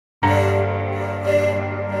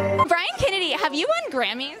Have you won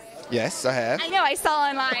Grammys? Yes, I have. I know, I saw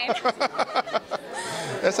online.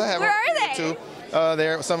 Yes, I have. Where are they? Too.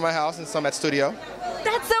 They're some at my house and some at studio.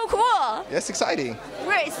 That's so cool. That's exciting.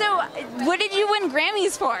 Right, so what did you win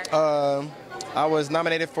Grammys for? I was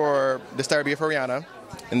nominated for Disturbia for Rihanna,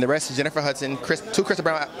 and the rest is Jennifer Hudson, two Chris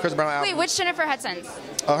Brown albums. Wait, which Jennifer Hudson's?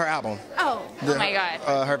 Her album. Oh my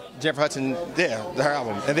God. Her Jennifer Hudson, yeah, her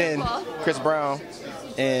album. And then cool. Chris Brown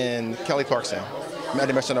and Kelly Clarkson. I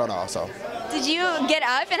didn't mention it all, so. Did you get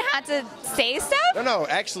up and had to say stuff? No,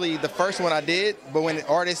 actually, the first one I did, but when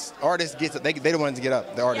artists gets they the ones to get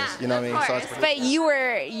up, the artists, you know what I mean? Course. So but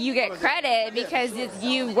you get credit because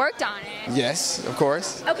you worked on it. Yes, of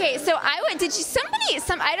course. Okay, so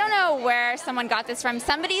I don't know where someone got this from.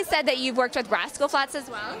 Somebody said that you've worked with Rascal Flatts as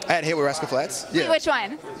well. I had a hit with Rascal Flatts. Yeah. Wait, which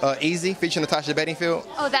one? Easy, featuring Natasha Bedingfield.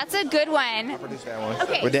 Oh, that's a good one. I produced that one.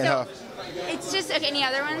 Okay, with Dan so Huff. it's just any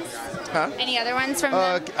other ones? Huh? Any other ones from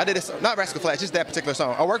them? I did this, not Rascal Flatts, just that particular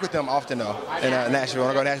song. I work with them often though in Nashville.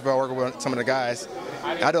 When I go to Nashville, I work with some of the guys.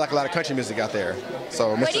 I do like a lot of country music out there.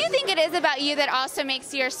 So what do you think it is about you that also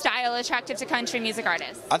makes your style attractive to country music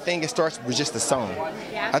artists? I think it starts with just the song.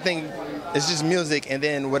 Yeah. I think it's just music, and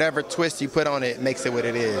then whatever twist you put on it makes it what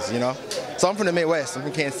it is, you know? So I'm from the Midwest. I'm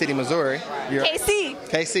from Kansas City, Missouri.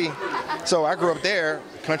 KC. So I grew up there,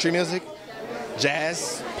 country music,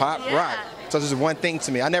 jazz, pop, rock. So this is one thing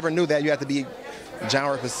to me. I never knew that you had to be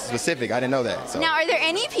genre specific. I didn't know that. So. Now, are there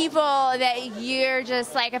any people that you're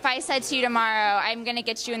just like, if I said to you tomorrow, I'm going to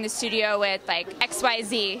get you in the studio with like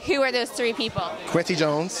XYZ, who are those three people? Quincy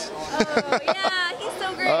Jones. Oh, yeah, he's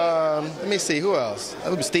so great. Let me see, who else? That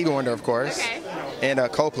would be Stevie Wonder, of course. Okay. And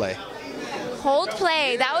Coldplay.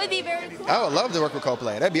 Coldplay, that would be very cool. I would love to work with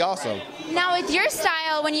Coldplay. That'd be awesome. Now, with your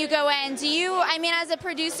style, when you go in, as a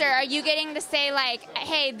producer, are you getting to say, like,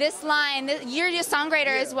 hey, this line, you're your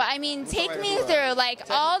songwriter as well? I mean, take me through, like,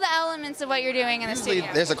 all the elements of what you're doing in the studio.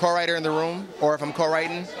 There's a co-writer in the room, or if I'm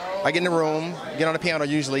co-writing, I get in the room, get on the piano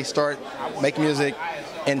usually, start making music,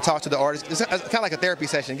 and talk to the artist. It's kind of like a therapy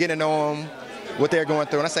session, getting to know them, what they're going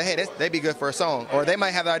through, and I say, hey, they'd be good for a song, or they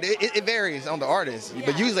might have the idea. It varies on the artist,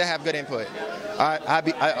 but usually I have good input.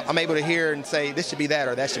 I'm able to hear and say, this should be that,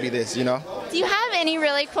 or that should be this, you know? Do you have any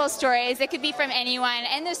really cool stories? It could be from anyone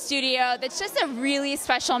in the studio that's just a really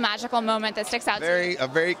special, magical moment that sticks out to you. A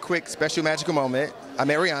very quick, special, magical moment. I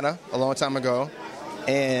met Rihanna a long time ago,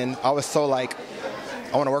 and I was so like,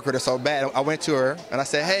 I want to work with her so bad. I went to her, and I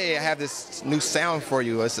said, hey, I have this new sound for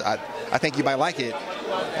you. I think you might like it.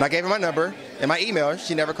 And I gave her my number and my email.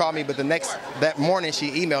 She never called me, but that morning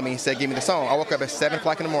she emailed me and said, give me the song. I woke up at 7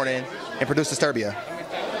 o'clock in the morning and produced Disturbia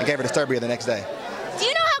and gave her Disturbia the next day. Do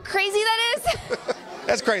you know how crazy that is?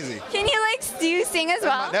 That's crazy. Can you do you sing as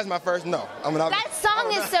well? That's my first, no. That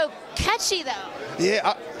song is so catchy though.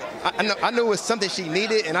 Yeah, I knew it was something she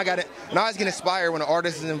needed, and I got it. And I always get inspired when an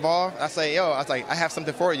artist is involved. I say, I have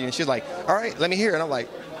something for you. And she's like, all right, let me hear it. And I'm like,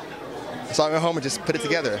 so I went home and just put it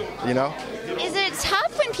together, you know? Is it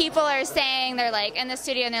tough when people are saying, they're like in the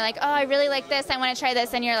studio and they're like, oh, I really like this, I want to try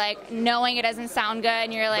this, and you're like knowing it doesn't sound good,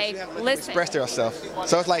 and you're like, listen. Express yourself.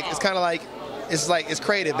 So it's kind of like, it's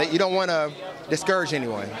creative. That you don't want to discourage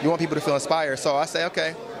anyone. You want people to feel inspired. So I say,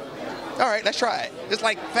 okay, all right, let's try it. It's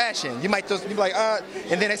like fashion. You might just be like,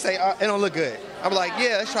 and then they say, it don't look good. I'm like,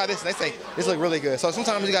 yeah, let's try this. And they say, this look really good. So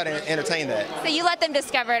sometimes you got to entertain that. So you let them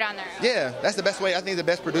discover it on their own. Yeah, that's the best way. I think the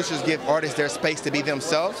best producers give artists their space to be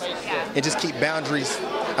themselves and just keep boundaries.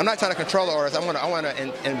 I'm not trying to control the artist. I want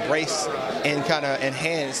to embrace and kind of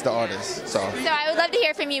enhance the artist. So I would love to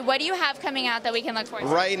hear from you. What do you have coming out that we can look forward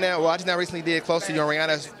to? Right now, I just recently did Close to You on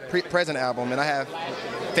Rihanna's present album, and I have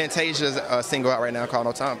Fantasia's single out right now called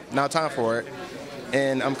No Time for It.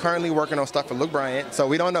 And I'm currently working on stuff for Luke Bryant. So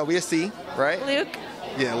we don't know. We'll see, right? Luke?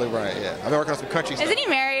 Yeah, Luke Bryant, yeah. I've been working on some country stuff. Isn't he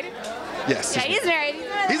married? Yes. Yeah, he's married. He's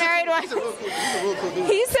one of the married ones. He's a real cool dude.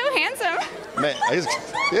 He's so handsome. Man,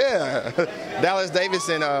 yeah. Dallas Davis,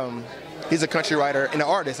 and he's a country writer and an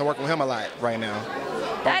artist. I'm working with him a lot right now.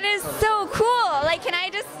 That is so cool. Like, can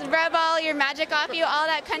I just rub all your magic off you, all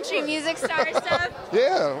that country music star stuff?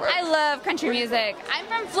 Yeah. Right. I love country music. I'm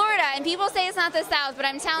from Florida, and people say it's not the South, but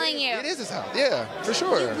I'm telling you. It is the South, yeah, for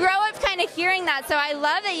sure. You grow up kind of hearing that, so I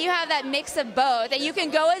love that you have that mix of both, that you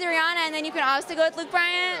can go with Rihanna, and then you can also go with Luke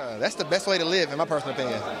Bryant. Yeah, that's the best way to live, in my personal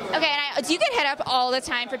opinion. Okay, and do you get hit up all the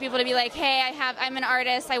time for people to be like, hey, I'm an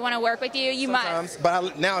artist, I want to work with you? You Sometimes, must.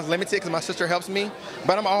 But now it's limited because my sister helps me,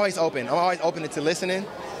 but I'm always open. I'm always open to listening.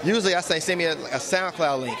 Usually I say send me a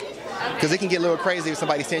SoundCloud link because it can get a little crazy if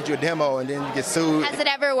somebody sends you a demo and then you get sued. Has it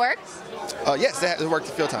ever worked? Yes, it worked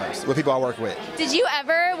a few times with people I work with. Did you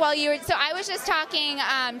ever, so I was just talking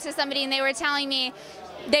to somebody and they were telling me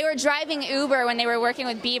they were driving Uber when they were working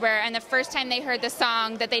with Bieber, and the first time they heard the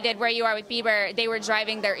song that they did, Where You Are with Bieber, they were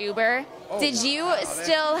driving their Uber. Did you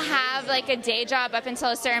still have like a day job up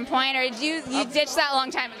until a certain point, or did you ditched that a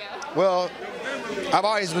long time ago? Well, I've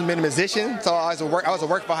always been a musician, so I was a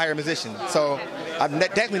work for hire musician. So I've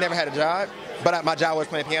definitely never had a job, but my job was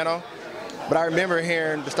playing piano. But I remember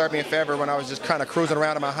hearing Disturb Me in February when I was just kind of cruising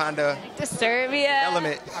around in my Honda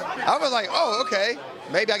Element. I was like, oh, okay,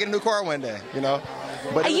 maybe I get a new car one day, you know.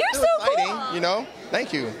 But you're so exciting, cool. You know.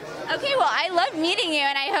 Thank you. Okay, well, I love meeting you,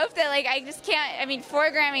 and I hope that, like, I just can't, I mean,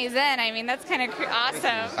 4 Grammys in, I mean, that's kind of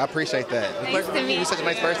awesome. I appreciate that. Nice to meet you. You're such a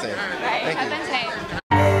nice person. All right, Thank have you. fun tonight.